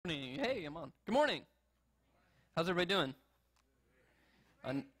I'm on. Good morning. How's everybody doing?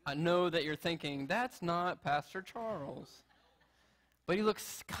 I know that you're thinking, that's not Pastor Charles. But he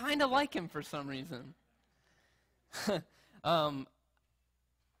looks kind of like him for some reason. So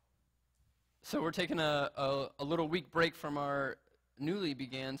we're taking a little week break from our newly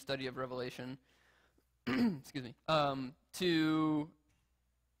began study of Revelation, excuse me, to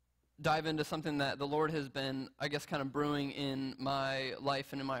dive into something that the Lord has been, I guess, kind of brewing in my life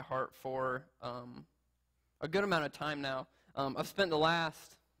and in my heart for a good amount of time now. I've spent the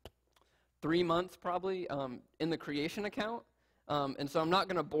last 3 months probably in the creation account, and so I'm not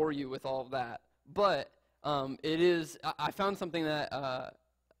going to bore you with all of that. But I found something that,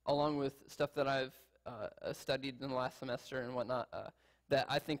 along with stuff that I've studied in the last semester and whatnot, that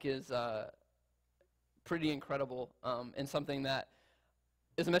I think is pretty incredible, and something that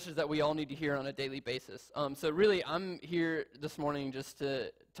is a message that we all need to hear on a daily basis. So really, I'm here this morning just to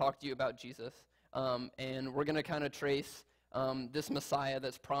talk to you about Jesus, and we're going to kind of trace this Messiah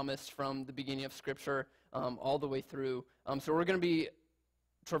that's promised from the beginning of Scripture all the way through. So we're going to be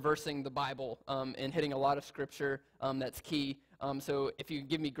traversing the Bible and hitting a lot of Scripture that's key. So if you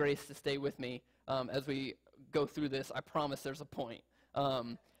give me grace to stay with me as we go through this, I promise there's a point.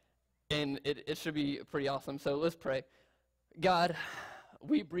 And it should be pretty awesome. So let's pray. God,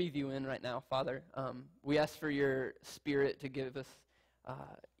 we breathe you in right now, Father. We ask for your Spirit to give us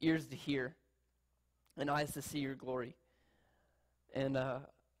ears to hear and eyes to see your glory. And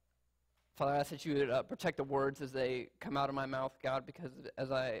Father, I ask that you would protect the words as they come out of my mouth, God, because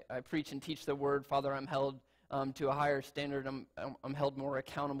as I preach and teach the word, Father, I'm held to a higher standard. I'm held more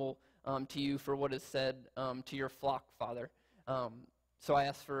accountable to you for what is said to your flock, Father. So I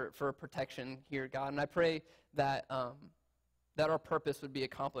ask for protection here, God, and I pray that that our purpose would be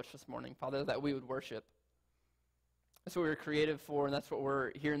accomplished this morning, Father, that we would worship. That's what we were created for, and that's what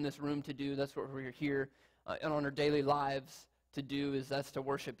we're here in this room to do. That's what we're here and on our daily lives to do, is that's to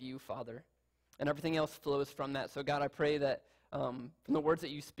worship you, Father. And everything else flows from that. So, God, I pray that from the words that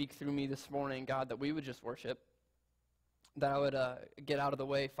you speak through me this morning, God, that we would just worship, that I would get out of the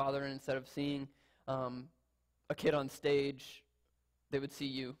way, Father, and instead of seeing a kid on stage, they would see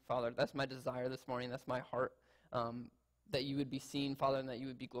you, Father. That's my desire this morning. That's my heart, that you would be seen, Father, and that you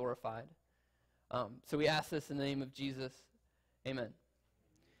would be glorified. So we ask this in the name of Jesus. Amen.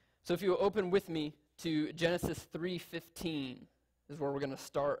 So if you will open with me to Genesis 3:15 is where we're going to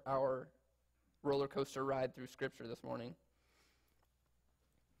start our roller coaster ride through Scripture this morning.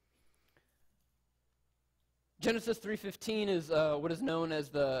 Genesis 3:15 is what is known as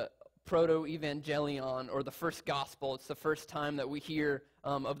the proto-evangelion, or the first gospel. It's the first time that we hear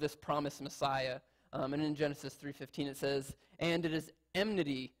of this promised Messiah. And in Genesis 3:15 it says, "And it is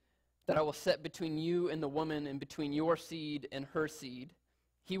enmity that I will set between you and the woman, and between your seed and her seed.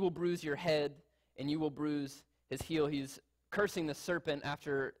 He will bruise your head, and you will bruise his heel." He's cursing the serpent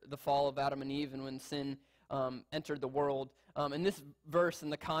after the fall of Adam and Eve and when sin entered the world. And this verse, in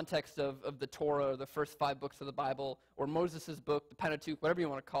the context of the Torah, or the first 5 books of the Bible, or Moses' book, the Pentateuch, whatever you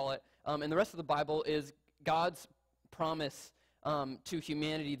want to call it, and the rest of the Bible is God's promise to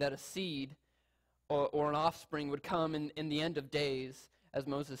humanity that a seed or an offspring would come in the end of days, as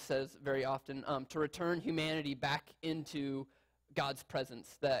Moses says very often, to return humanity back into God's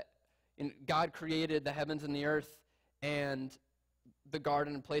presence. That God created the heavens and the earth and the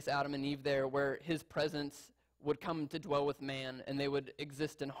garden and placed Adam and Eve there, where his presence would come to dwell with man, and they would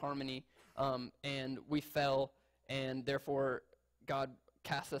exist in harmony. And we fell, and therefore God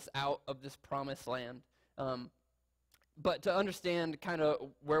cast us out of this promised land. But to understand kind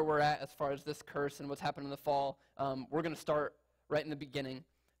of where we're at as far as this curse and what's happened in the fall, we're going to start right in the beginning.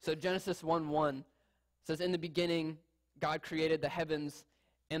 So Genesis 1:1 says, "In the beginning, God created the heavens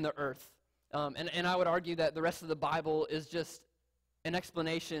and the earth." And I would argue that the rest of the Bible is just an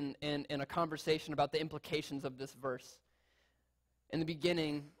explanation and a conversation about the implications of this verse. In the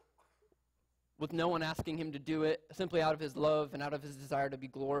beginning, with no one asking him to do it, simply out of his love and out of his desire to be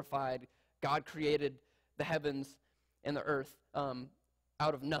glorified, God created the heavens and the earth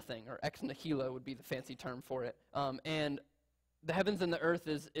out of nothing, or ex nihilo would be the fancy term for it. And the heavens and the earth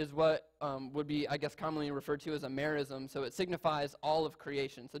is what would be, I guess, commonly referred to as a merism. So it signifies all of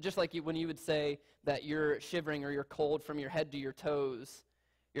creation. So just like when you would say that you're shivering or you're cold from your head to your toes,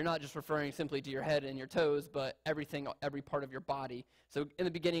 you're not just referring simply to your head and your toes, but everything, every part of your body. So in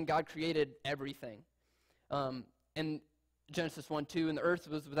the beginning, God created everything. And Genesis 1:2, "And the earth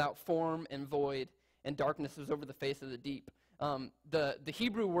was without form and void, and darkness was over the face of the deep." The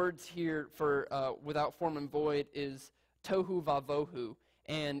Hebrew words here for without form and void is tohu vavohu.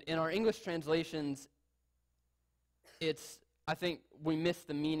 And in our English translations, it's I think we miss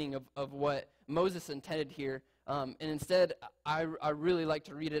the meaning of what Moses intended here. And instead, I really like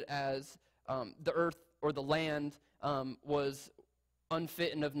to read it as the earth or the land was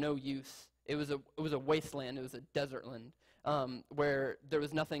unfit and of no use. It was a wasteland. It was a desert land where there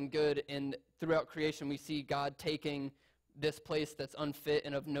was nothing good. And throughout creation, we see God taking this place that's unfit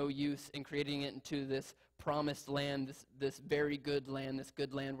and of no use and creating it into this promised land, this very good land, this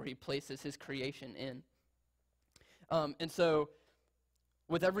good land where he places his creation in. And so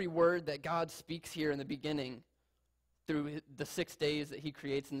with every word that God speaks here in the beginning, through the 6 days that he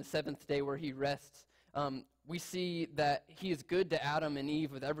creates and the seventh day where he rests, we see that he is good to Adam and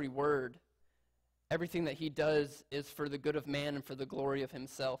Eve with every word. Everything that he does is for the good of man and for the glory of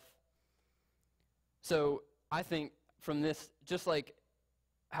himself. So I think from this, just like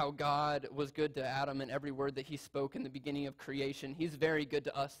how God was good to Adam in every word that he spoke in the beginning of creation, he's very good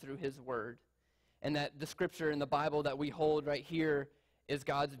to us through his word. And that the scripture in the Bible that we hold right here is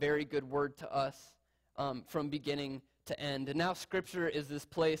God's very good word to us from beginning to end. And now scripture is this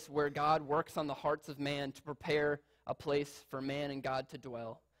place where God works on the hearts of man to prepare a place for man and God to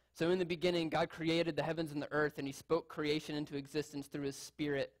dwell. So in the beginning, God created the heavens and the earth, and he spoke creation into existence through his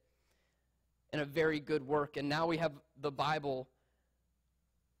Spirit in a very good work. And now we have the Bible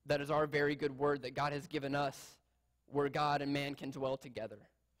that is our very good word that God has given us, where God and man can dwell together.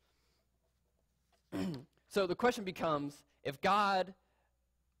 So the question becomes, if God,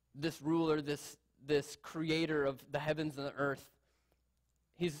 this ruler, this creator of the heavens and the earth,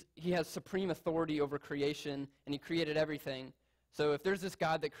 he has supreme authority over creation, and he created everything. So if there's this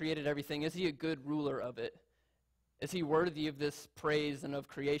God that created everything, is he a good ruler of it? Is he worthy of this praise and of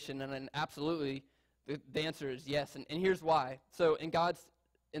creation? And absolutely, the answer is yes. And here's why. So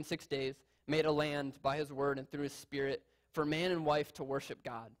in 6 days, made a land by his word and through his Spirit for man and wife to worship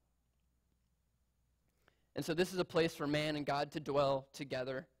God. And so this is a place for man and God to dwell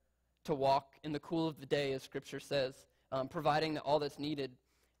together, to walk in the cool of the day, as Scripture says, providing all that's needed.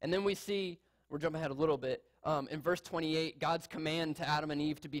 And then we see, we're jumping ahead a little bit, in verse 28, God's command to Adam and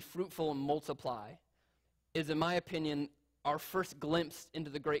Eve to be fruitful and multiply is, in my opinion, our first glimpse into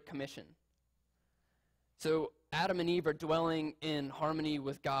the Great Commission. So Adam and Eve are dwelling in harmony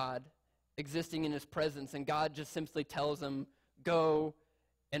with God, existing in his presence, and God just simply tells them, go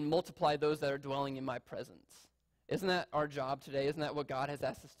and multiply those that are dwelling in my presence. Isn't that our job today? Isn't that what God has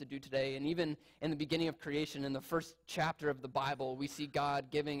asked us to do today? And even in the beginning of creation, in the first chapter of the Bible, we see God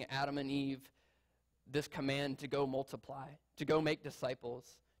giving Adam and Eve this command to go multiply, to go make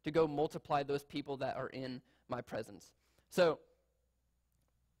disciples, to go multiply those people that are in my presence. So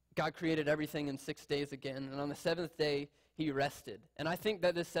God created everything in 6 days again, and on the seventh day, he rested. And I think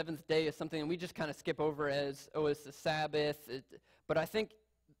that this seventh day is something that we just kind of skip over as, oh, it's the Sabbath. But I think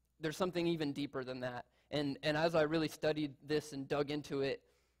there's something even deeper than that. And as I really studied this and dug into it,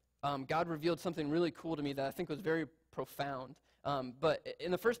 God revealed something really cool to me that I think was very profound. But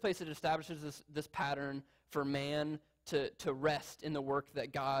in the first place, it establishes this pattern for man to rest in the work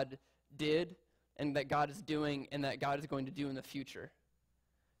that God did and that God is doing and that God is going to do in the future.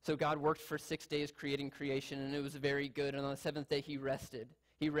 So God worked for 6 days creating creation, and it was very good. And on the seventh day, he rested.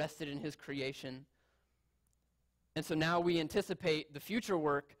 He rested in his creation. And so now we anticipate the future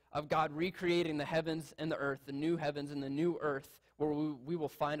work of God recreating the heavens and the earth, the new heavens and the new earth, where we will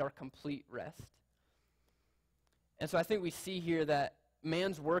find our complete rest. And so I think we see here that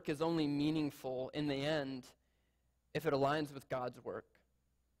man's work is only meaningful in the end if it aligns with God's work.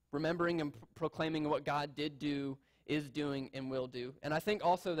 Remembering and proclaiming what God did do, is doing, and will do. And I think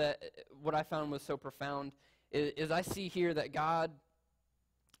also that what I found was so profound is I see here that God,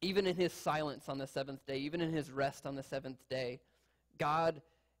 even in his silence on the seventh day, even in his rest on the seventh day, God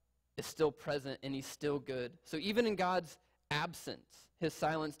is still present and he's still good. So even in God's absence, his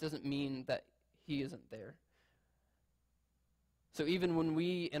silence doesn't mean that he isn't there. So even when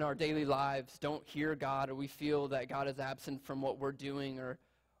we in our daily lives don't hear God, or we feel that God is absent from what we're doing, or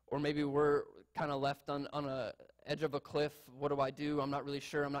maybe we're kind of left on a edge of a cliff, what do I do? I'm not really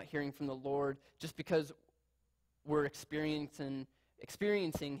sure. I'm not hearing from the Lord. Just because we're experiencing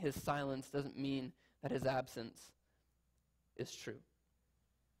his silence doesn't mean that his absence is true.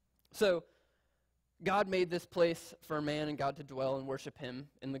 So God made this place for man and God to dwell and worship him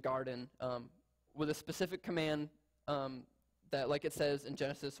in the garden with a specific command that, like it says in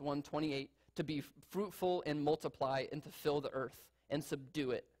Genesis 1:28, to be fruitful and multiply and to fill the earth and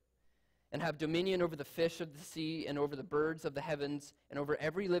subdue it, and have dominion over the fish of the sea and over the birds of the heavens and over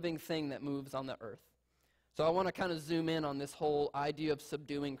every living thing that moves on the earth. So I want to kind of zoom in on this whole idea of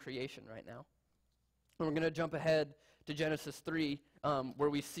subduing creation right now. And we're going to jump ahead to Genesis 3, where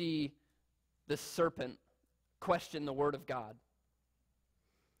we see this serpent question the word of God.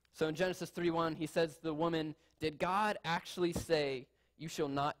 So in Genesis 3:1, he says to the woman, "Did God actually say, 'You shall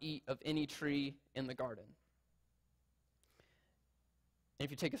not eat of any tree in the garden'?" And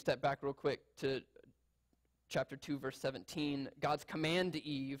if you take a step back real quick to chapter 2, verse 17, God's command to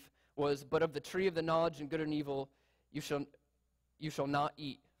Eve was, "But of the tree of the knowledge and good and evil you shall not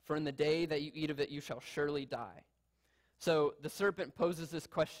eat, for in the day that you eat of it you shall surely die." So the serpent poses this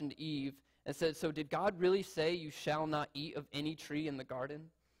question to Eve and says, so did God really say you shall not eat of any tree in the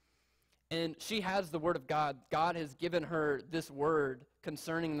garden? And she has the word of God. God has given her this word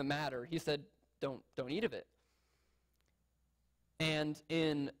concerning the matter. He said, don't eat of it. And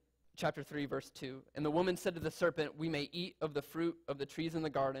in chapter 3, verse 2, "And the woman said to the serpent, 'We may eat of the fruit of the trees in the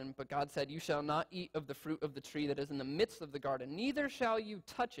garden, but God said, you shall not eat of the fruit of the tree that is in the midst of the garden, neither shall you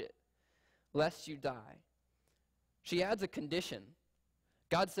touch it, lest you die.'" She adds a condition.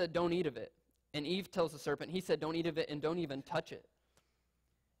 God said, don't eat of it. And Eve tells the serpent, he said, don't eat of it and don't even touch it.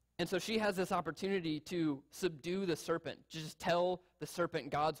 And so she has this opportunity to subdue the serpent, just tell the serpent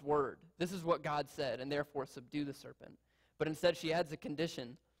God's word. This is what God said, and therefore subdue the serpent. But instead she adds a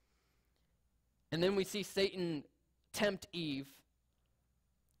condition. And then we see Satan tempt Eve,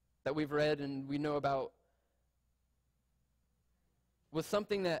 that we've read and we know about, with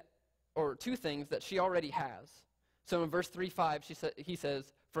something that, or two things that she already has. So in verse 3:5, he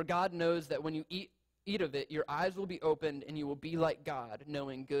says, "For God knows that when you eat of it, your eyes will be opened, and you will be like God,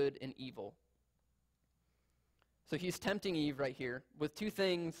 knowing good and evil." So he's tempting Eve right here with two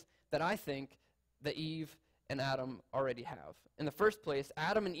things that I think that Eve and Adam already have. In the first place,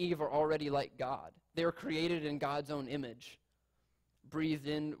 Adam and Eve are already like God. They were created in God's own image, breathed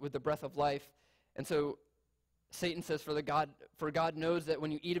in with the breath of life. And so Satan says, for God knows that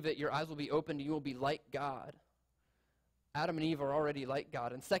when you eat of it, your eyes will be opened, and you will be like God. Adam and Eve are already like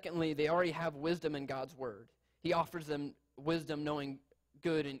God. And secondly, they already have wisdom in God's word. He offers them wisdom, knowing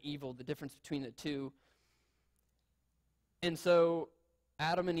good and evil, the difference between the two. And so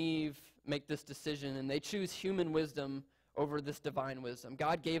Adam and Eve make this decision, and they choose human wisdom over this divine wisdom.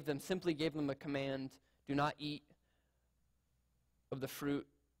 God simply gave them a command, do not eat of the fruit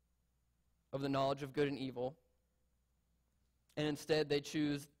of the knowledge of good and evil. And instead they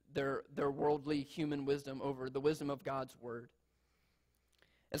choose their worldly human wisdom over the wisdom of God's word.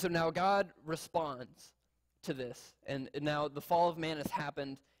 And so now God responds to this. And now the fall of man has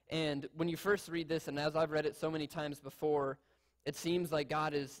happened. And when you first read this, and as I've read it so many times before, it seems like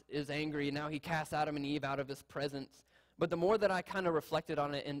God is angry, and now he casts Adam and Eve out of his presence. But the more that I kind of reflected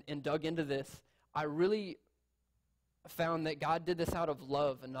on it and dug into this, I really found that God did this out of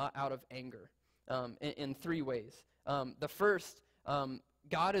love and not out of anger in three ways. The first,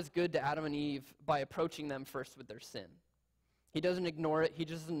 God is good to Adam and Eve by approaching them first with their sin. He doesn't ignore it. He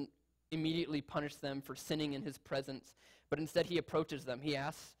doesn't immediately punish them for sinning in his presence, but instead he approaches them. He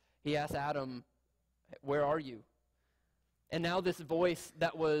asks Adam, "Where are you?" And now this voice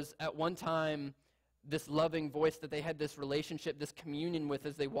that was at one time this loving voice that they had this relationship, this communion with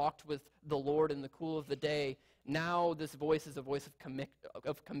as they walked with the Lord in the cool of the day, now this voice is a voice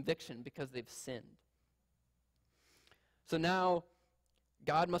of conviction because they've sinned. So now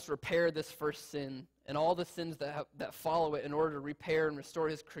God must repair this first sin and all the sins that follow it in order to repair and restore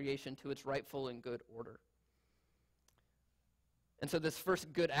his creation to its rightful and good order. And so this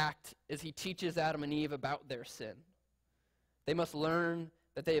first good act is he teaches Adam and Eve about their sin. They must learn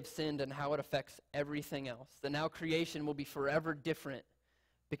that they have sinned and how it affects everything else. That now creation will be forever different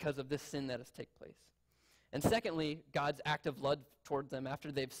because of this sin that has taken place. And secondly, God's act of love toward them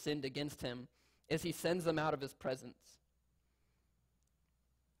after they've sinned against him is he sends them out of his presence.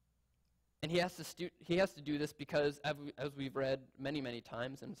 And he has to do this because, as we've read many, many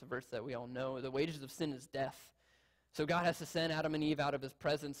times, and it's a verse that we all know, the wages of sin is death. So God has to send Adam and Eve out of his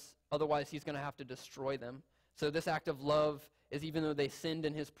presence, otherwise he's going to have to destroy them. So this act of love is, even though they sinned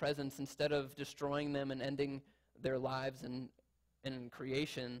in his presence, instead of destroying them and ending their lives and in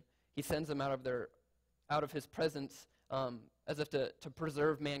creation, he sends them out of his presence as if to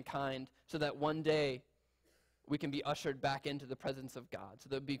preserve mankind, so that one day we can be ushered back into the presence of God, so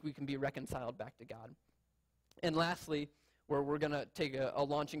that we can be reconciled back to God. And lastly, where we're going to take a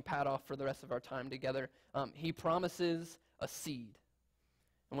launching pad off for the rest of our time together, he promises a seed.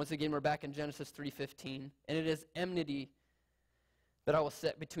 And once again, we're back in Genesis 3:15. "And it is enmity that I will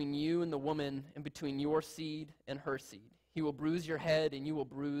set between you and the woman, and between your seed and her seed. He will bruise your head, and you will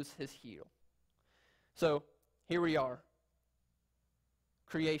bruise his heel." So here we are.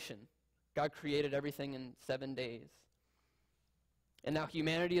 Creation. God created everything in 7 days. And now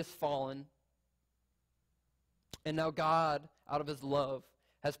humanity has fallen. And now God, out of his love,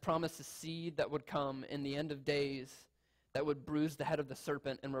 has promised a seed that would come in the end of days that would bruise the head of the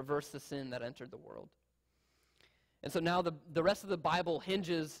serpent and reverse the sin that entered the world. And so now the rest of the Bible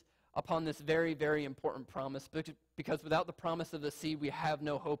hinges upon this very, very important promise, because without the promise of the seed, we have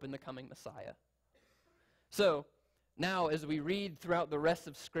no hope in the coming Messiah. So now as we read throughout the rest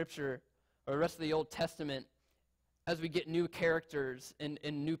of Scripture, or the rest of the Old Testament, as we get new characters and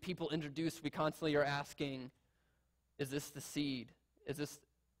new people introduced, we constantly are asking, is this the seed? Is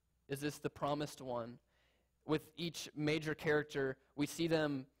this the promised one? With each major character, we see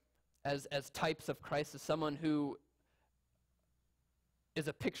them as types of Christ, as someone who is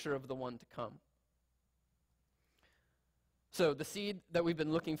a picture of the one to come. So the seed that we've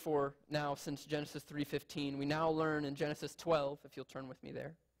been looking for now since Genesis 3:15, we now learn in Genesis 12, if you'll turn with me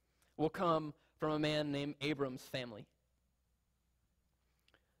there, will come from a man named Abram's family.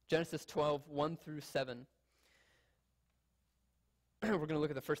 Genesis 12, 1 through 7. We're going to look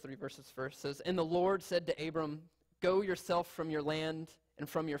at the first 3 verses first. It says, "And the Lord said to Abram, Go yourself from your land and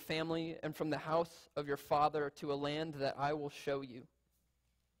from your family and from the house of your father to a land that I will show you."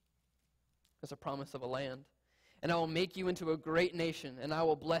 There's a promise of a land. "And I will make you into a great nation, and I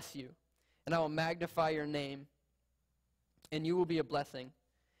will bless you, and I will magnify your name, and you will be a blessing.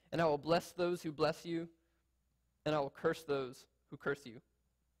 And I will bless those who bless you, and I will curse those who curse you.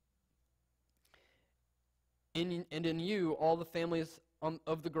 And in you, all the families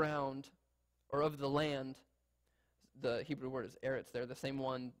of the ground, or of the land," the Hebrew word is eretz there, the same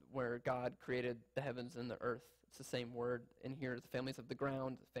one where God created the heavens and the earth. It's the same word in here. The families of the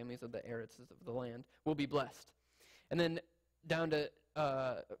ground, the families of the eretz of the land will be blessed. And then down to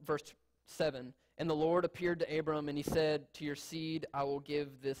verse 7, "And the Lord appeared to Abram, and he said, To your seed I will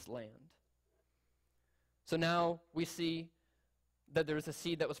give this land." So now we see that there was a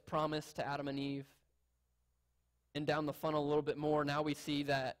seed that was promised to Adam and Eve. And down the funnel a little bit more, now we see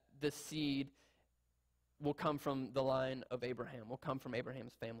that this seed will come from the line of Abraham, will come from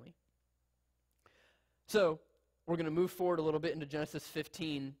Abraham's family. So we're going to move forward a little bit into Genesis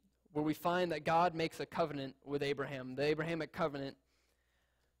 15, where we find that God makes a covenant with Abraham, the Abrahamic covenant.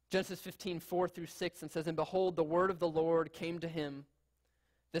 Genesis 15, 4 through 6, and says, "And behold, the word of the Lord came to him,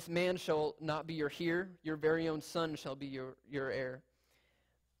 This man shall not be your heir, your very own son shall be your heir.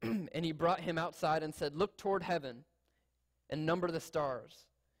 And he brought him outside and said, Look toward heaven and number the stars,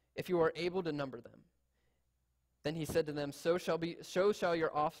 if you are able to number them. Then he said to them, So shall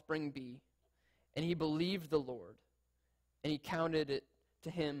your offspring be. And he believed the Lord, and he counted it to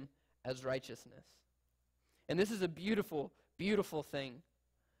him as righteousness." And this is a beautiful, beautiful thing.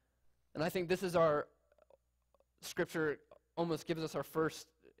 And I think this is our Scripture almost gives us our first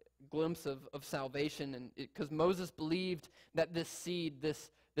glimpse of salvation, and because Moses believed that this seed,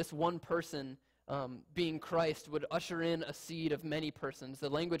 this one person, being Christ, would usher in a seed of many persons. The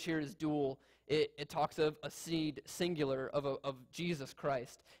language here is dual. It talks of a seed singular of Jesus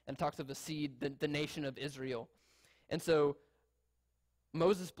Christ, and it talks of the seed, the nation of Israel. And so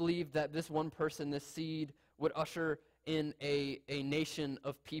Moses believed that this one person, this seed, would usher in a nation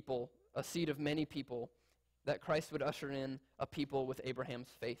of people, a seed of many people, that Christ would usher in a people with Abraham's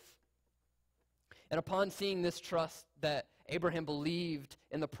faith. And upon seeing this trust that Abraham believed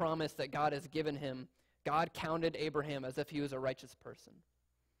in the promise that God has given him, God counted Abraham as if he was a righteous person.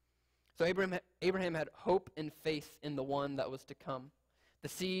 So Abraham had hope and faith in the one that was to come. The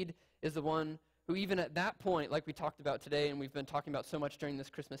seed is the one who, even at that point, like we talked about today and we've been talking about so much during this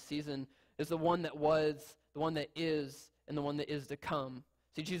Christmas season, is the one that was, the one that is, and the one that is to come.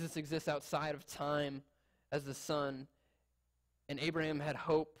 See, Jesus exists outside of time as the Son, and Abraham had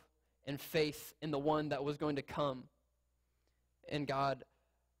hope and faith in the one that was going to come, and God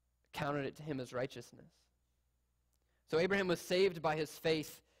counted it to him as righteousness. So Abraham was saved by his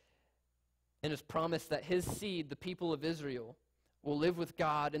faith and his promise that his seed, the people of Israel, will live with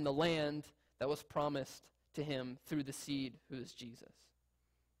God in the land that was promised to him through the seed who is Jesus.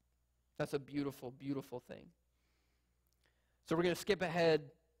 That's a beautiful, beautiful thing. So we're going to skip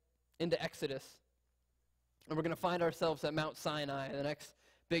ahead into Exodus, and we're going to find ourselves at Mount Sinai, the next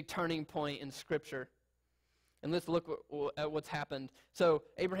big turning point in Scripture. And let's look at what's happened. So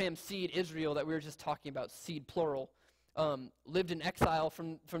Abraham's seed, Israel, that we were just talking about, seed plural, lived in exile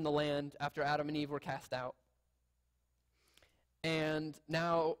from the land after Adam and Eve were cast out. And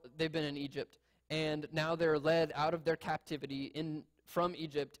now they've been in Egypt. And now they're led out of their captivity from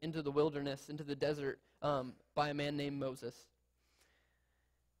Egypt into the wilderness, into the desert, by a man named Moses.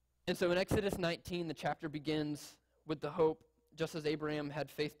 And so in Exodus 19, the chapter begins with the hope, just as Abraham had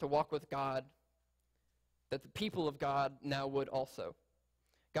faith to walk with God, that the people of God now would also.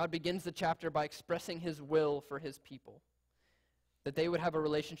 God begins the chapter by expressing his will for his people. that they would have a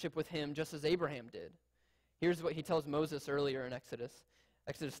relationship with him just as Abraham did. Here's what he tells Moses earlier in Exodus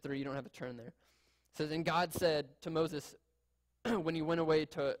 3, you don't have to turn there. It says, and God said to Moses when he went away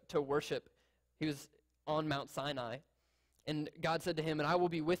to worship, he was on Mount Sinai, and God said to him, and I will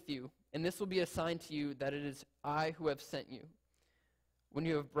be with you, and this will be a sign to you that it is I who have sent you. When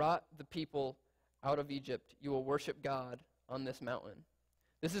you have brought the people out of Egypt, you will worship God on this mountain.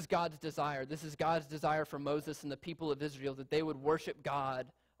 This is God's desire. This is God's desire for Moses and the people of Israel, that they would worship God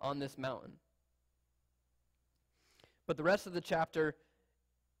on this mountain. But the rest of the chapter,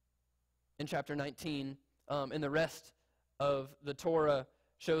 in chapter 19, and the rest of the Torah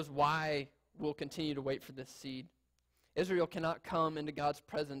shows why we'll continue to wait for this seed. Israel cannot come into God's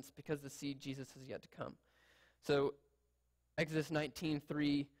presence because the seed, Jesus, has yet to come. So, Exodus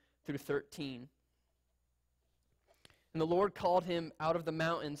 19:3 through 13. And the Lord called him out of the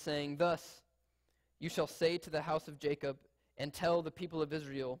mountain, saying, thus you shall say to the house of Jacob, and tell the people of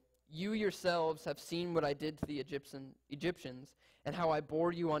Israel, you yourselves have seen what I did to the Egyptians, and how I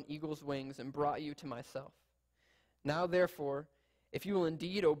bore you on eagle's wings and brought you to myself. Now therefore, if you will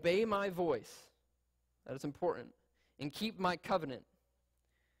indeed obey my voice, that is important, and keep my covenant,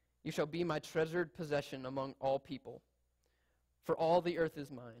 you shall be my treasured possession among all people. For all the earth is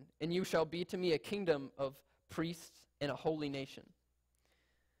mine, and you shall be to me a kingdom of priests and a holy nation.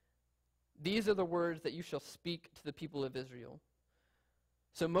 These are the words that you shall speak to the people of Israel.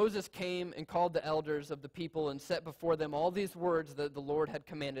 So Moses came and called the elders of the people and set before them all these words that the Lord had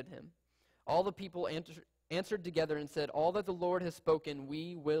commanded him. All the people answered together and said, all that the Lord has spoken,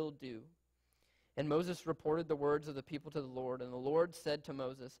 we will do. And Moses reported the words of the people to the Lord, and the Lord said to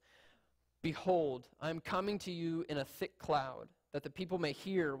Moses, behold, I am coming to you in a thick cloud, that the people may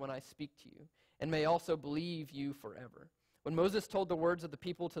hear when I speak to you, and may also believe you forever. When Moses told the words of the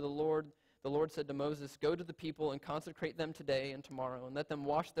people to the Lord said to Moses, go to the people and consecrate them today and tomorrow, and let them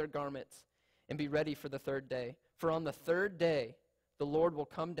wash their garments and be ready for the third day. For on the third day the Lord will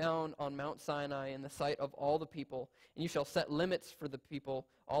come down on Mount Sinai in the sight of all the people, and you shall set limits for the people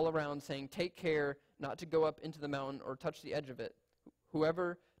all around, saying, take care not to go up into the mountain or touch the edge of it.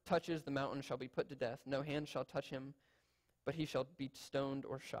 Whoever touches the mountain shall be put to death. No hand shall touch him, but he shall be stoned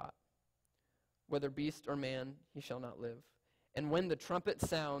or shot. Whether beast or man, he shall not live. And when the trumpet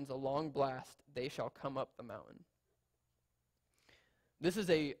sounds a long blast, they shall come up the mountain. This is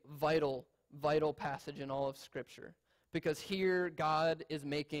a vital, vital passage in all of Scripture, because here God is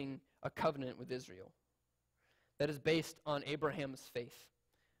making a covenant with Israel that is based on Abraham's faith.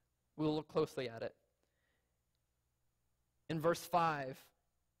 We'll look closely at it. In verse 5,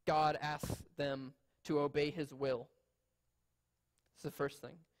 God asks them to obey his will. That's the first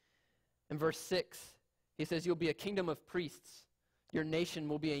thing. In verse 6, he says, you'll be a kingdom of priests. Your nation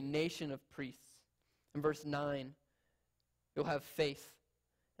will be a nation of priests. In verse 9, you'll have faith.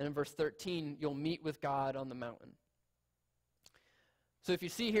 And in verse 13, you'll meet with God on the mountain. So if you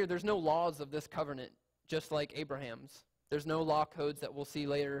see here, there's no laws of this covenant, just like Abraham's. There's no law codes that we'll see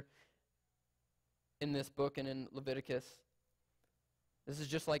later in this book and in Leviticus. This is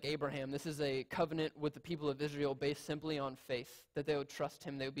just like Abraham. This is a covenant with the people of Israel based simply on faith, that they would trust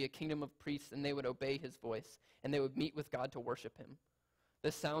him, they would be a kingdom of priests, and they would obey his voice, and they would meet with God to worship him.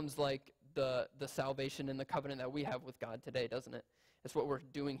 This sounds like the salvation and the covenant that we have with God today, doesn't it? It's what we're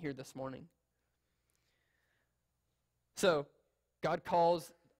doing here this morning. So, God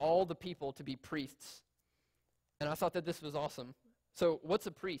calls all the people to be priests, and I thought that this was awesome. So, what's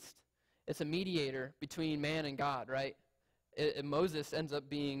a priest? It's a mediator between man and God, right? Moses ends up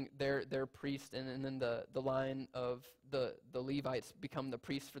being their priest, and then the line of the Levites become the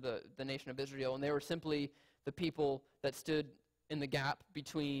priests for the nation of Israel. And they were simply the people that stood in the gap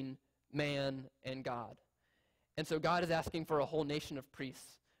between man and God. And so God is asking for a whole nation of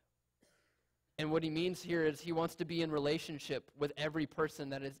priests. And what he means here is he wants to be in relationship with every person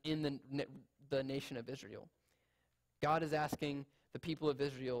that is in the nation of Israel. God is asking the people of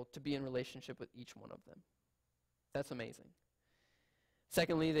Israel to be in relationship with each one of them. That's amazing.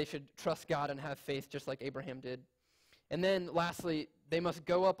 Secondly, they should trust God and have faith just like Abraham did. And then lastly, they must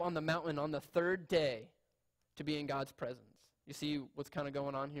go up on the mountain on the third day to be in God's presence. You see what's kind of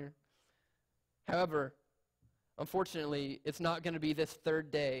going on here? However, unfortunately, it's not going to be this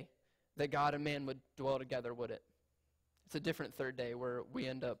third day that God and man would dwell together, would it? It's a different third day where we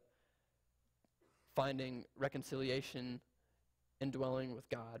end up finding reconciliation and dwelling with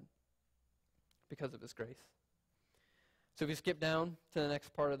God because of his grace. So if you skip down to the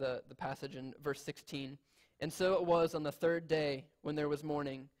next part of the passage in verse 16. And so it was on the third day when there was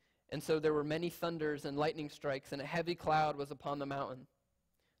morning, and so there were many thunders and lightning strikes, and a heavy cloud was upon the mountain,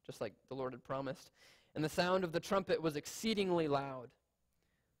 just like the Lord had promised. and the sound of the trumpet was exceedingly loud.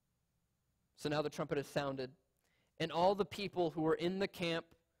 So now the trumpet has sounded, and all the people who were in the camp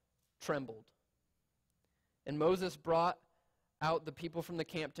trembled. And Moses brought out the people from the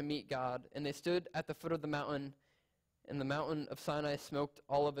camp to meet God, and they stood at the foot of the mountain, and the mountain of Sinai smoked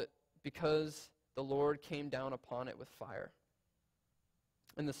all of it, because the Lord came down upon it with fire.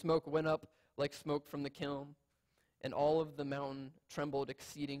 And the smoke went up like smoke from the kiln, and all of the mountain trembled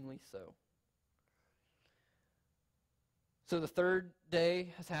exceedingly so. So the third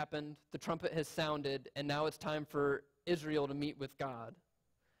day has happened, the trumpet has sounded, and now it's time for Israel to meet with God.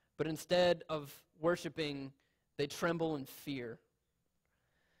 But instead of worshiping, they tremble in fear.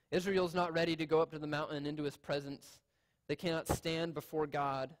 Israel's not ready to go up to the mountain into his presence. They cannot stand before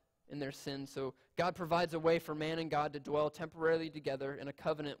God in their sin. So God provides a way for man and God to dwell temporarily together in a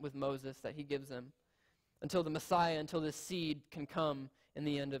covenant with Moses that he gives them until the Messiah, until this seed can come in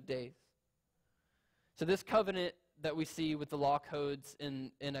the end of days. So this covenant that we see with the law codes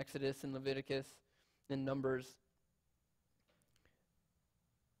in Exodus and Leviticus and Numbers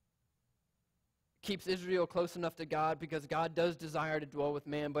keeps Israel close enough to God because God does desire to dwell with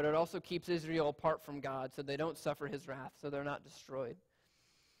man, but it also keeps Israel apart from God so they don't suffer his wrath, so they're not destroyed.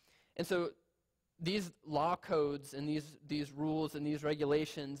 And so these law codes and these rules and these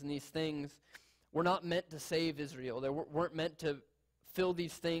regulations and these things were not meant to save Israel. They weren't meant to fill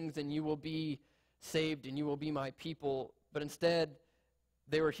these things and you will be saved and you will be my people, but instead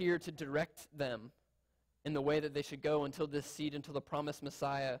they were here to direct them in the way that they should go until this seed, until the promised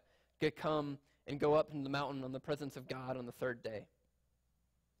Messiah could come and go up into the mountain on the presence of God on the third day.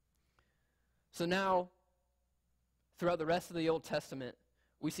 So now, throughout the rest of the Old Testament,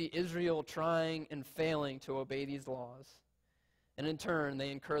 we see Israel trying and failing to obey these laws. And in turn, they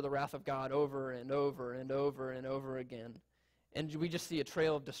incur the wrath of God over and over and over and over again. And we just see a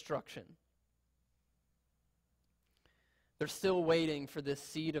trail of destruction. They're still waiting for this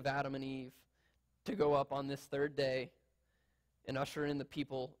seed of Adam and Eve to go up on this third day and usher in the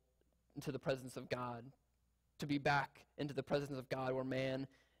people into the presence of God, to be back into the presence of God where man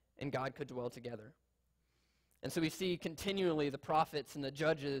and God could dwell together. And so we see continually the prophets and the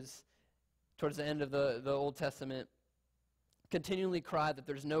judges towards the end of the Old Testament continually cry that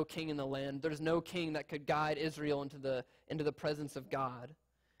there's no king in the land. There's no king that could guide Israel into the presence of God.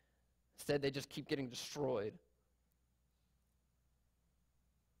 Instead, they just keep getting destroyed.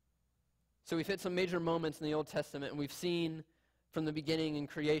 So we've hit some major moments in the Old Testament, and we've seen from the beginning in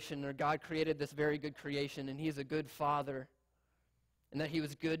creation, where God created this very good creation, and he's a good father, and that he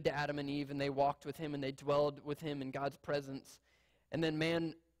was good to Adam and Eve, and they walked with him, and they dwelled with him in God's presence. And then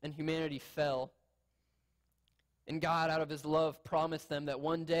man and humanity fell. And God, out of his love, promised them that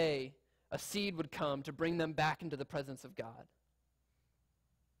one day a seed would come to bring them back into the presence of God.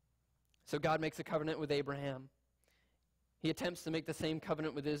 So God makes a covenant with Abraham. He attempts to make the same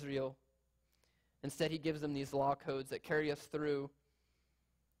covenant with Israel. Instead, he gives them these law codes that carry us through.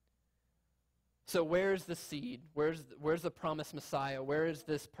 So where's the seed? Where's the promised Messiah? Where is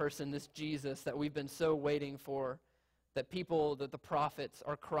this person, this Jesus that we've been so waiting for, that the prophets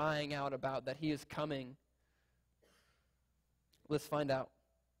are crying out about, that he is coming? Let's find out.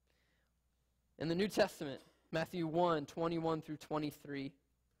 In the New Testament, Matthew 1, 21 through 23.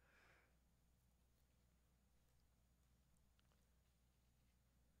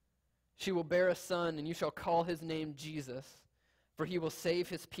 She will bear a son, and you shall call his name Jesus, for he will save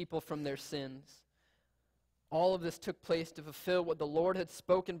his people from their sins. All of this took place to fulfill what the Lord had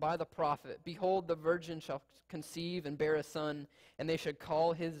spoken by the prophet. Behold, the virgin shall conceive and bear a son, and they should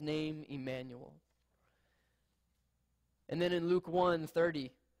call his name Emmanuel. And then in Luke 1,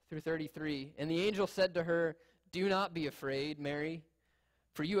 30 through 33, and the angel said to her, do not be afraid, Mary,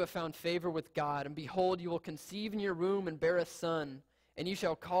 for you have found favor with God, and behold, you will conceive in your womb and bear a son, and you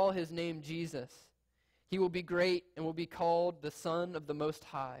shall call his name Jesus. He will be great and will be called the Son of the Most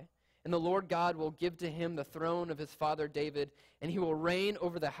High. And the Lord God will give to him the throne of his father David, and he will reign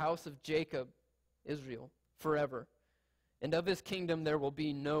over the house of Jacob, Israel, forever. And of his kingdom there will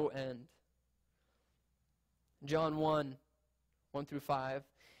be no end. John 1, 1 through 5.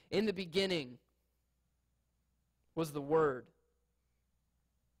 In the beginning was the Word,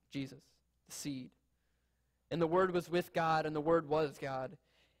 Jesus, the seed. And the Word was with God, and the Word was God.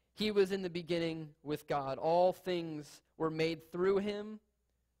 He was in the beginning with God. All things were made through him,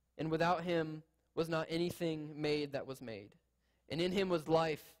 and without him was not anything made that was made. And in him was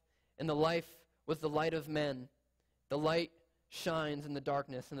life, and the life was the light of men. The light shines in the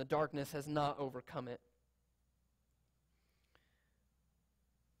darkness, and the darkness has not overcome it.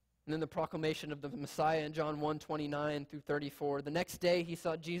 And then the proclamation of the Messiah in John 1:29 through 34. The next day he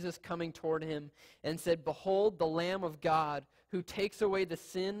saw Jesus coming toward him and said, "Behold, the Lamb of God who takes away the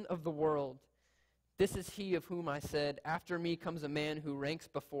sin of the world. This is he of whom I said, after me comes a man who ranks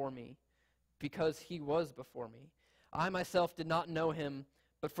before me, because he was before me. I myself did not know him,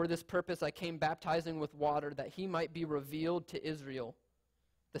 but for this purpose I came baptizing with water, that he might be revealed to Israel."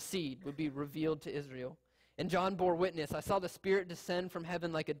 The seed would be revealed to Israel. And John bore witness, "I saw the Spirit descend from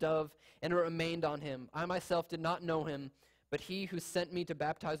heaven like a dove, and it remained on him. I myself did not know him, but he who sent me to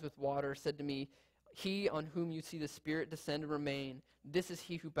baptize with water said to me, 'He on whom you see the Spirit descend and remain, this is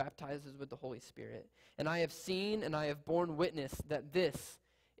he who baptizes with the Holy Spirit.' And I have seen and I have borne witness that this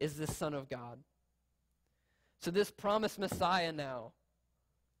is the Son of God." So this promised Messiah now,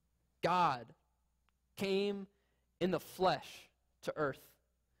 God, came in the flesh to earth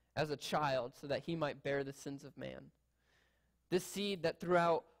as a child so that he might bear the sins of man. This seed that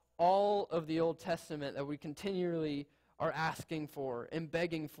throughout all of the Old Testament that we continually are asking for and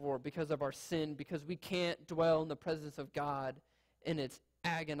begging for because of our sin, because we can't dwell in the presence of God and it's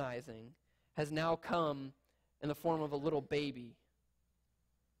agonizing, has now come in the form of a little baby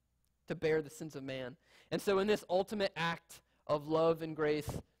to bear the sins of man. And so in this ultimate act of love and grace,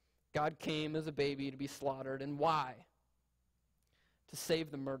 God came as a baby to be slaughtered. And why? To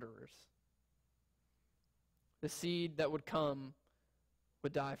save the murderers. The seed that would come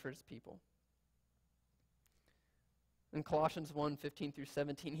would die for his people. In Colossians 1:15 through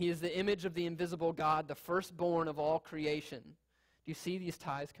 17, he is the image of the invisible God, the firstborn of all creation. Do you see these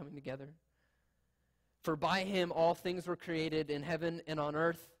ties coming together? For by him all things were created in heaven and on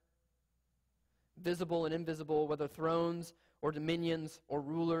earth, visible and invisible, whether thrones or dominions or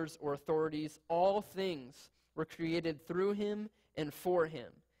rulers or authorities. All things were created through him and for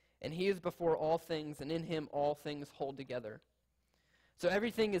him. And he is before all things, and in him all things hold together. So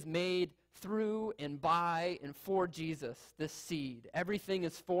everything is made through and by and for Jesus, this seed. Everything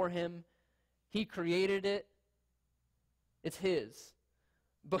is for him. He created it. It's his.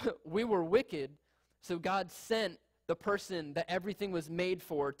 But we were wicked, so God sent the person that everything was made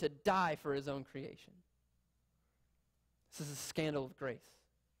for to die for his own creation. This is a scandal of grace.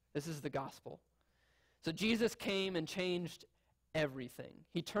 This is the gospel. So Jesus came and changed everything.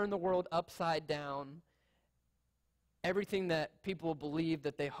 He turned the world upside down. Everything that people believe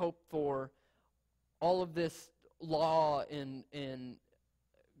that they hope for, all of this law and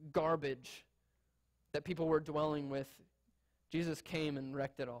garbage that people were dwelling with, Jesus came and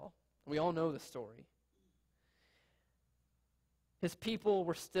wrecked it all. We all know the story. His people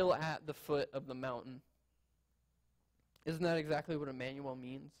were still at the foot of the mountain. Isn't that exactly what Emmanuel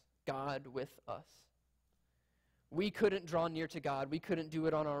means? God with us. We couldn't draw near to God. We couldn't do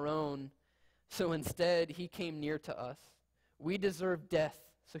it on our own. So instead, he came near to us. We deserved death,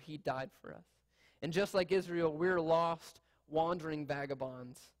 so he died for us. And just like Israel, we're lost, wandering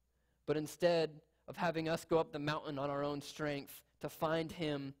vagabonds. But instead of having us go up the mountain on our own strength to find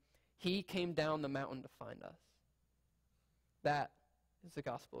him, he came down the mountain to find us. That is the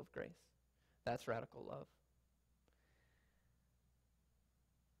gospel of grace. That's radical love.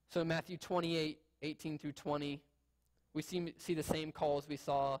 So in Matthew 28:18 through 20, we see the same calls we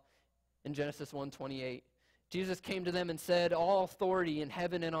saw in Genesis 1:28. Jesus came to them and said, "All authority in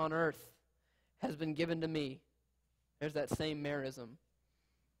heaven and on earth has been given to me." There's that same merism.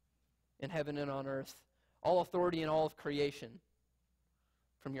 In heaven and on earth. All authority in all of creation,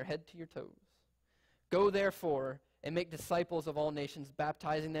 from your head to your toes. Go therefore and make disciples of all nations,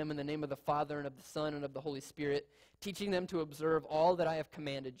 baptizing them in the name of the Father and of the Son and of the Holy Spirit, teaching them to observe all that I have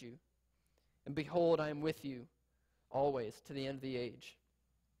commanded you. And behold, I am with you always to the end of the age.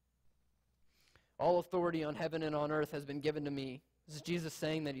 All authority on heaven and on earth has been given to me. This is Jesus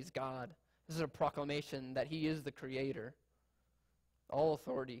saying that he's God. This is a proclamation that he is the creator. All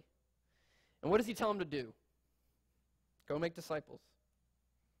authority. And what does he tell them to do? Go make disciples.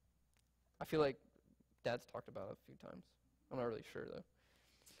 I feel like Dad's talked about it a few times. I'm not really sure, though.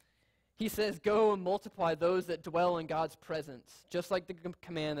 He says, go and multiply those that dwell in God's presence, just like the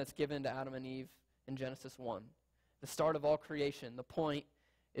command that's given to Adam and Eve in Genesis 1. The start of all creation. The point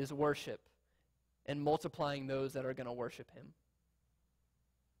is worship and multiplying those that are going to worship him.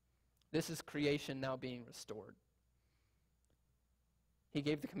 This is creation now being restored. He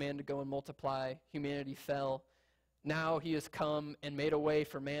gave the command to go and multiply. Humanity fell. Now he has come and made a way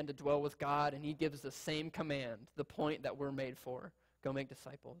for man to dwell with God, and he gives the same command, the point that we're made for. Go make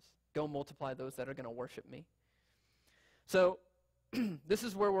disciples. Go multiply those that are going to worship me. So, this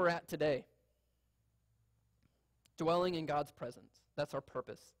is where we're at today. Dwelling in God's presence. That's our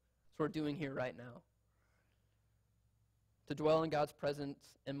purpose. That's what we're doing here right now. to dwell in God's presence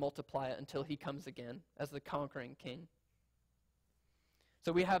and multiply it until he comes again as the conquering king.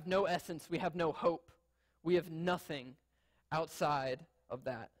 So we have no essence, we have no hope, we have nothing outside of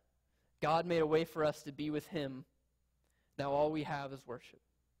that. God made a way for us to be with him. Now all we have is worship.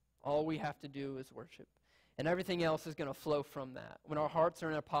 All we have to do is worship. And everything else is going to flow from that. When our hearts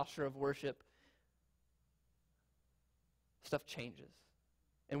are in a posture of worship, stuff changes,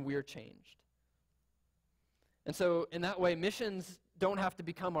 and we're changed. And so in that way, missions don't have to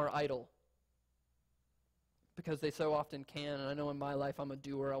become our idol, because they so often can. And I know in my life I'm a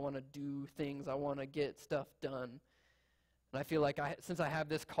doer. I want to do things. I want to get stuff done. And I feel like since I have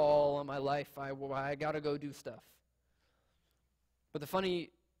this call on my life, I got to go do stuff. But the funny,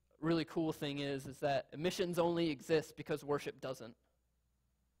 really cool thing is that missions only exist because worship doesn't.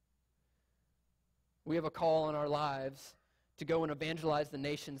 We have a call on our lives to go and evangelize the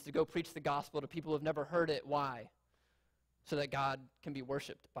nations, to go preach the gospel to people who have never heard it. Why? So that God can be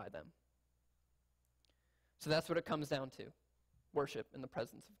worshiped by them. So that's what it comes down to, worship in the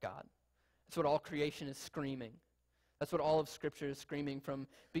presence of God. That's what all creation is screaming. That's what all of Scripture is screaming from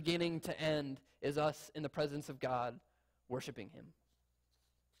beginning to end, is us in the presence of God worshiping him.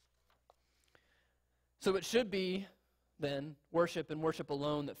 So it should be, then, worship and worship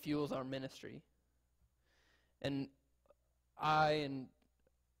alone that fuels our ministry. And I and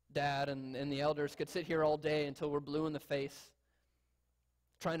Dad and the elders could sit here all day until we're blue in the face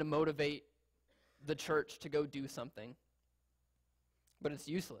trying to motivate the church to go do something. But it's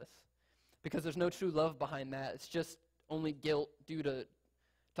useless because there's no true love behind that. It's just only guilt due to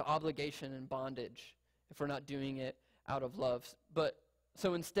obligation and bondage if we're not doing it out of love. But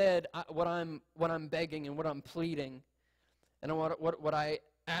so instead, what I'm begging and what I'm pleading, and what I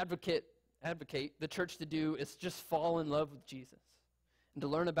advocate the church to do is just fall in love with Jesus and to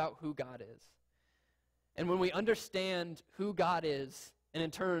learn about who God is. And when we understand who God is, and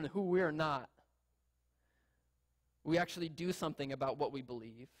in turn who we are not, we actually do something about what we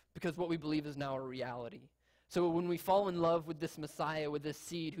believe, because what we believe is now a reality. So when we fall in love with this Messiah, with this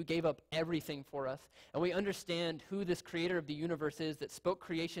seed who gave up everything for us, and we understand who this creator of the universe is that spoke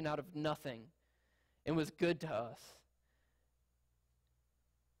creation out of nothing and was good to us,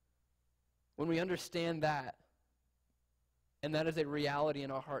 when we understand that, and that is a reality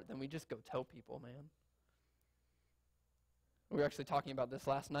in our heart, then we just go tell people, man. We were actually talking about this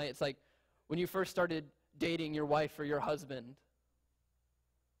last night. It's like when you first started dating your wife or your husband,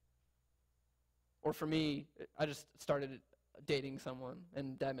 or for me, I just started dating someone,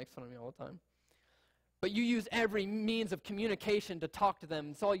 and Dad makes fun of me all the time. But you use every means of communication to talk to them.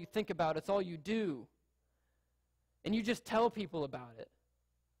 It's all you think about. It's all you do. And you just tell people about it.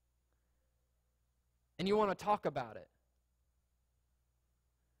 And you want to talk about it.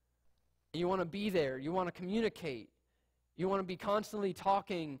 And you want to be there. You want to communicate. You want to be constantly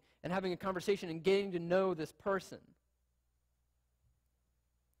talking and having a conversation and getting to know this person.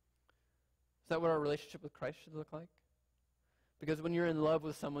 Is that what our relationship with Christ should look like? Because when you're in love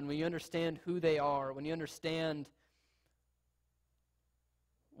with someone, when you understand who they are, when you understand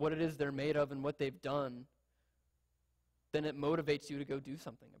what it is they're made of and what they've done, then it motivates you to go do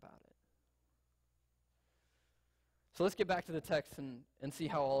something about it. So let's get back to the text and see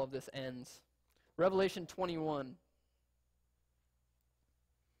how all of this ends. Revelation 21.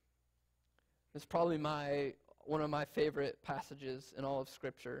 It's probably one of my favorite passages in all of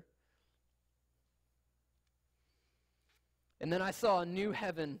Scripture. And then I saw a new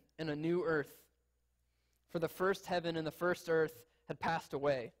heaven and a new earth, for the first heaven and the first earth had passed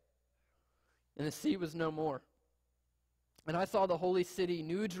away, and the sea was no more. And I saw the holy city,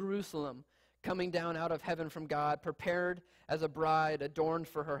 New Jerusalem, coming down out of heaven from God, prepared as a bride adorned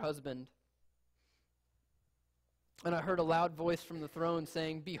for her husband. And I heard a loud voice from the throne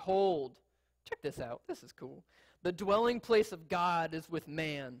saying, "Behold," check this out, this is cool, "the dwelling place of God is with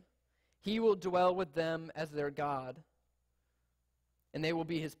man. He will dwell with them as their God, and they will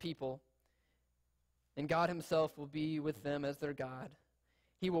be his people. And God himself will be with them as their God.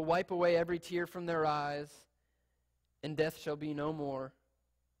 He will wipe away every tear from their eyes, and death shall be no more.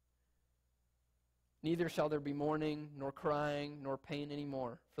 Neither shall there be mourning, nor crying, nor pain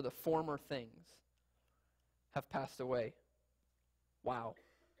anymore, for the former things have passed away." Wow.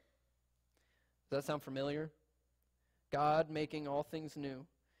 Does that sound familiar? God making all things new.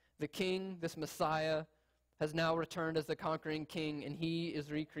 The King, this Messiah, has now returned as the conquering king, and he is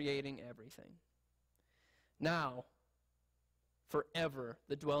recreating everything. Now, forever,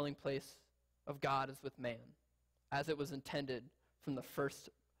 the dwelling place of God is with man, as it was intended from the first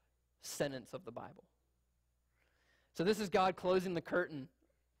sentence of the Bible. So this is God closing the curtain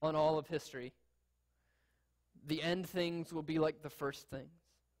on all of history. the end things will be like the first things.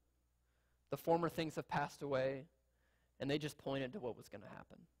 The former things have passed away, and they just pointed to what was going to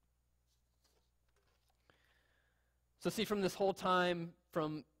happen. So see, from this whole time,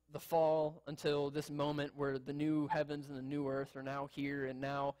 from the fall until this moment where the new heavens and the new earth are now here, and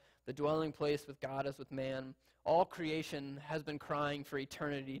now the dwelling place with God is with man, all creation has been crying for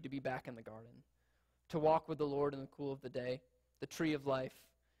eternity to be back in the garden, to walk with the Lord in the cool of the day, the tree of life,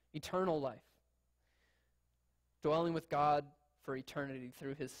 eternal life, dwelling with God for eternity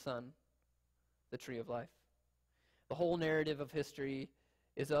through his Son, the tree of life. The whole narrative of history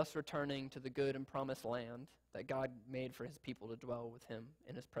is us returning to the good and promised land that God made for his people to dwell with him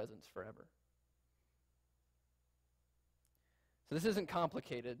in his presence forever. So this isn't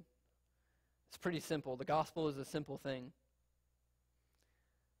complicated. It's pretty simple. The gospel is a simple thing.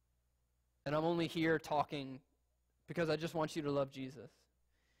 And I'm only here talking because I just want you to love Jesus.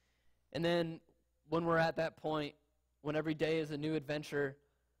 And then when we're at that point, when every day is a new adventure,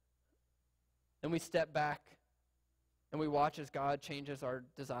 and we step back and we watch as God changes our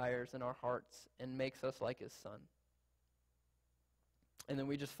desires and our hearts and makes us like his Son. And then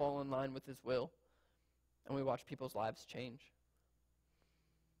we just fall in line with his will, and we watch people's lives change.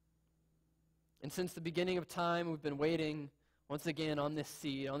 And since the beginning of time, we've been waiting once again on this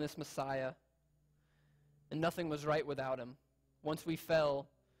seed, on this Messiah, and nothing was right without him. Once we fell,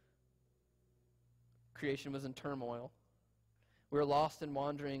 creation was in turmoil. We were lost and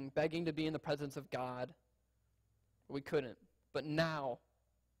wandering, begging to be in the presence of God. We couldn't. But now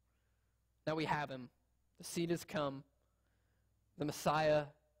we have him. The seed has come. The Messiah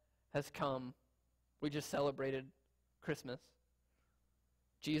has come. We just celebrated Christmas.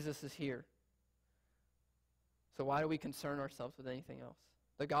 Jesus is here. So why do we concern ourselves with anything else?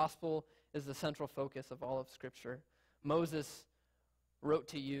 The gospel is the central focus of all of Scripture. Moses wrote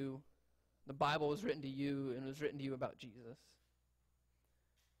to you. The Bible was written to you, and it was written to you about Jesus.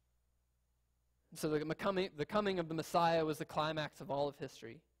 So the coming of the Messiah was the climax of all of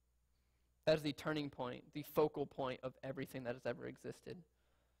history. That is the turning point, the focal point of everything that has ever existed.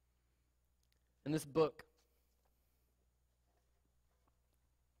 And this book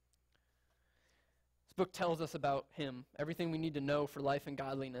tells us about him. Everything we need to know for life and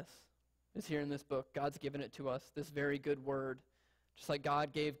godliness is here in this book. God's given it to us, this very good word. Just like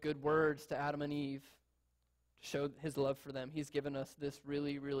God gave good words to Adam and Eve, showed his love for them, he's given us this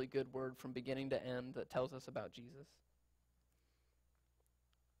really, really good word from beginning to end that tells us about Jesus.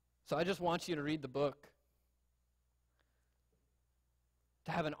 So I just want you to read the book,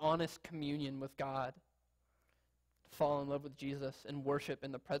 to have an honest communion with God, to fall in love with Jesus and worship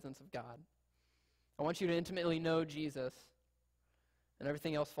in the presence of God. I want you to intimately know Jesus, and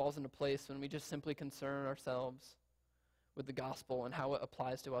everything else falls into place when we just simply concern ourselves with the gospel and how it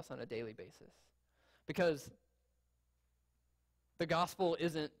applies to us on a daily basis. Because the gospel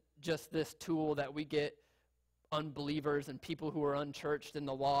isn't just this tool that we get unbelievers and people who are unchurched and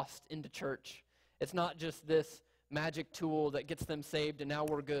the lost into church. It's not just this magic tool that gets them saved and now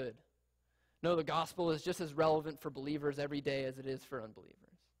we're good. No, the gospel is just as relevant for believers every day as it is for unbelievers.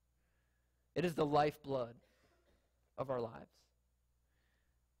 It is the lifeblood of our lives.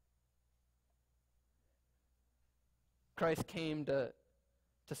 Christ came to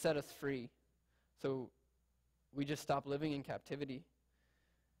set us free. So we just stop living in captivity.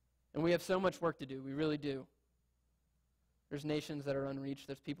 And we have so much work to do. We really do. There's nations that are unreached.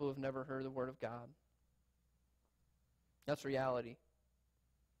 There's people who have never heard the word of God. That's reality.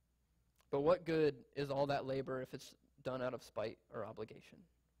 But what good is all that labor if it's done out of spite or obligation?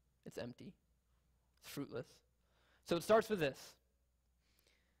 It's empty. It's fruitless. So it starts with this.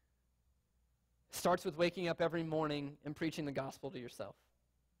 It starts with waking up every morning and preaching the gospel to yourself.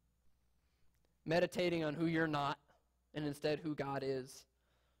 Meditating on who you're not and instead who God is.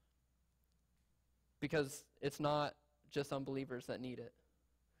 Because it's not just unbelievers that need it.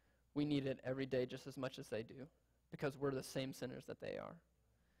 We need it every day just as much as they do, because we're the same sinners that they are.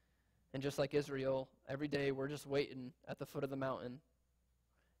 And just like Israel, every day we're just waiting at the foot of the mountain.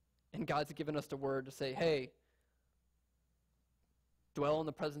 And God's given us the word to say, hey, dwell in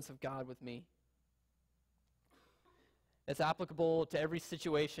the presence of God with me. It's applicable to every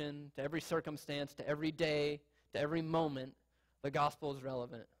situation, to every circumstance, to every day, to every moment. The gospel is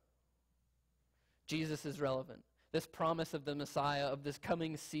relevant. Jesus is relevant. This promise of the Messiah, of this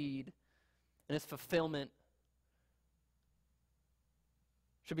coming seed, and its fulfillment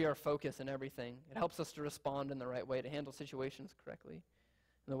should be our focus in everything. It helps us to respond in the right way, to handle situations correctly,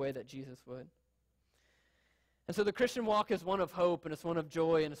 in the way that Jesus would. And so the Christian walk is one of hope, and it's one of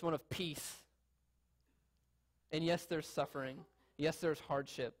joy, and it's one of peace. And yes, there's suffering. Yes, there's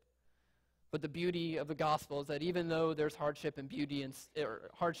hardship. But the beauty of the gospel is that even though there's hardship and beauty and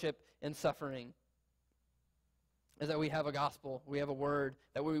hardship and suffering, is that we have a gospel, we have a word,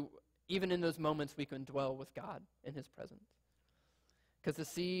 that even in those moments we can dwell with God in his presence. Because the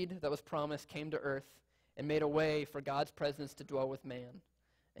seed that was promised came to earth and made a way for God's presence to dwell with man.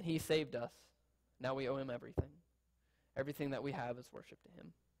 And he saved us. Now we owe him everything. Everything that we have is worship to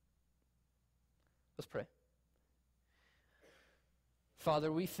him. Let's pray.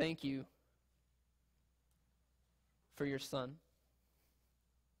 Father, we thank you for your Son.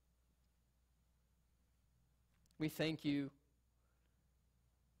 We thank you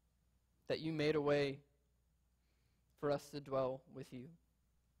that you made a way for us to dwell with you.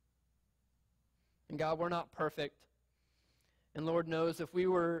 And God, we're not perfect. And Lord knows if we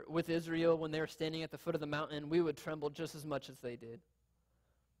were with Israel when they were standing at the foot of the mountain, we would tremble just as much as they did.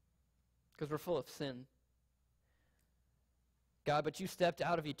 Because we're full of sin. God, but you stepped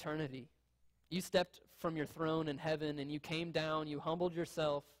out of eternity. You stepped from your throne in heaven and you came down, you humbled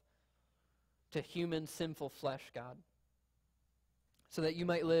yourself to human sinful flesh, God, so that you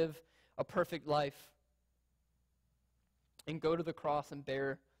might live a perfect life and go to the cross and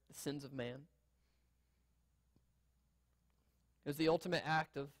bear the sins of man. It was the ultimate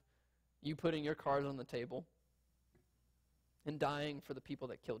act of you putting your cards on the table and dying for the people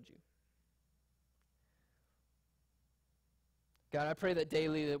that killed you. God, I pray that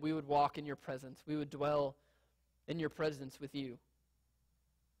daily that we would walk in your presence. We would dwell in your presence with you.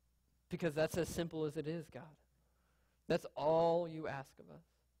 Because that's as simple as it is, God. That's all you ask of us.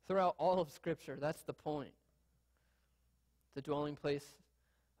 Throughout all of Scripture, that's the point. The dwelling place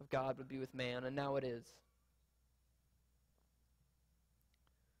of God would be with man, and now it is.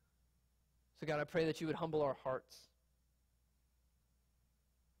 So God, I pray that you would humble our hearts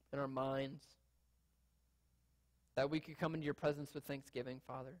and our minds, that we could come into your presence with thanksgiving,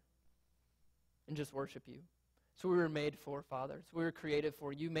 Father, and just worship you. So we were made for, Father. So we were created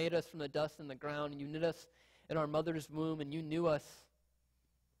for. You made us from the dust and the ground, and you knit us in our mother's womb, and you knew us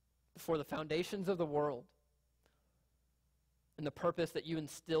before the foundations of the world. And the purpose that you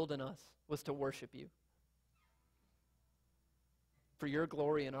instilled in us was to worship you for your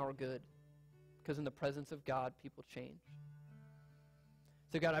glory and our good, because in the presence of God, people change.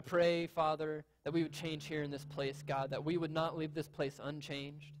 So God, I pray, Father, that we would change here in this place, God, that we would not leave this place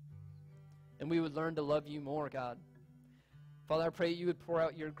unchanged, and we would learn to love you more, God. Father, I pray you would pour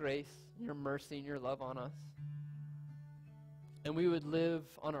out your grace, your mercy, and your love on us, and we would live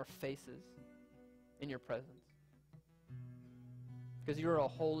on our faces in your presence, because you're a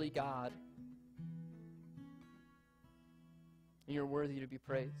holy God, and you're worthy to be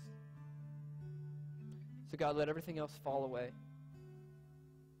praised. So God, let everything else fall away.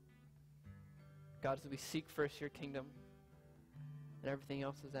 God, as we seek first your kingdom, and everything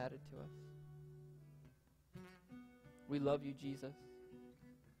else is added to us. We love you, Jesus,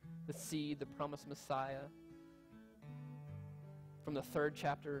 the seed, the promised Messiah, from the 3rd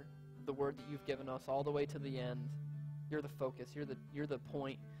chapter of the word that you've given us all the way to the end. You're the focus. You're the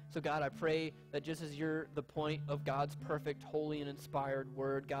point. So God, I pray that just as you're the point of God's perfect, holy, and inspired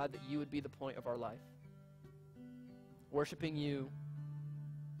word, God, that you would be the point of our life. Worshiping you,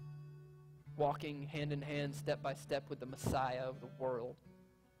 walking hand in hand, step by step with the Messiah of the world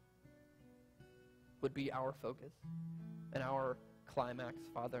would be our focus and our climax,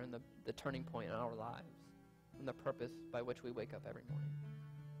 Father, and the turning point in our lives and the purpose by which we wake up every morning.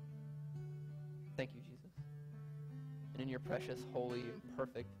 Thank you, Jesus. And in your precious, holy, and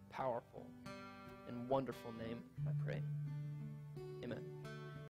perfect, powerful, and wonderful name, I pray.